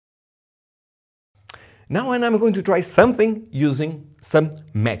Now I'm going to try something using some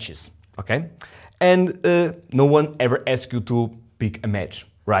matches, okay? And no one ever asks you to pick a match,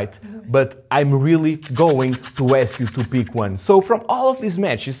 right? But I'm really going to ask you to pick one. So from all of these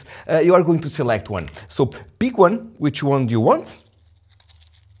matches, you are going to select one. So pick one. Which one do you want?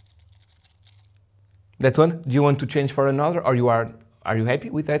 That one? Do you want to change for another, or are you happy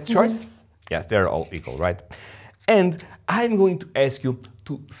with that choice? Yes, they're all equal, right? And I'm going to ask you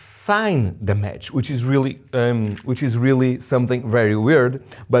to sign the match, which is really something very weird,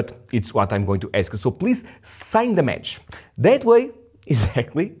 but it's what I'm going to ask you. So please sign the match. That way,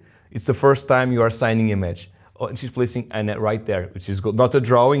 exactly, it's the first time you are signing a match. Oh, and she's placing Anna right there, which is good. Not a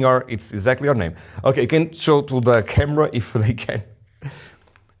drawing, or it's exactly your name. Okay, you can show to the camera if they can.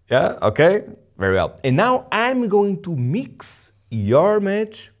 Yeah, okay, very well. And now I'm going to mix your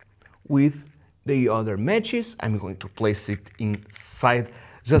match with the other matches. I'm going to place it inside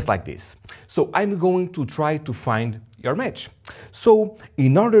just like this. So I'm going to try to find your match. So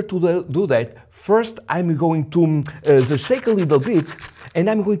in order to do that, first I'm going to shake a little bit, and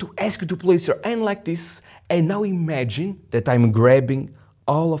I'm going to ask you to place your hand like this. And now imagine that I'm grabbing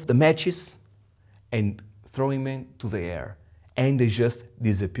all of the matches and throwing them to the air, and they just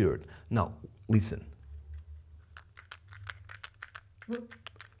disappeared. Now listen.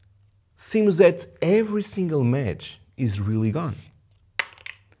 Seems that every single match is really gone.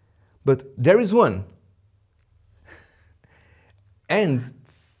 But there is one. And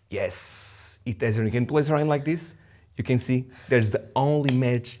yes, as you can place around like this, you can see there's the only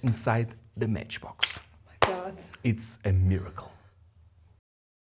match inside the matchbox. Oh my God. It's a miracle.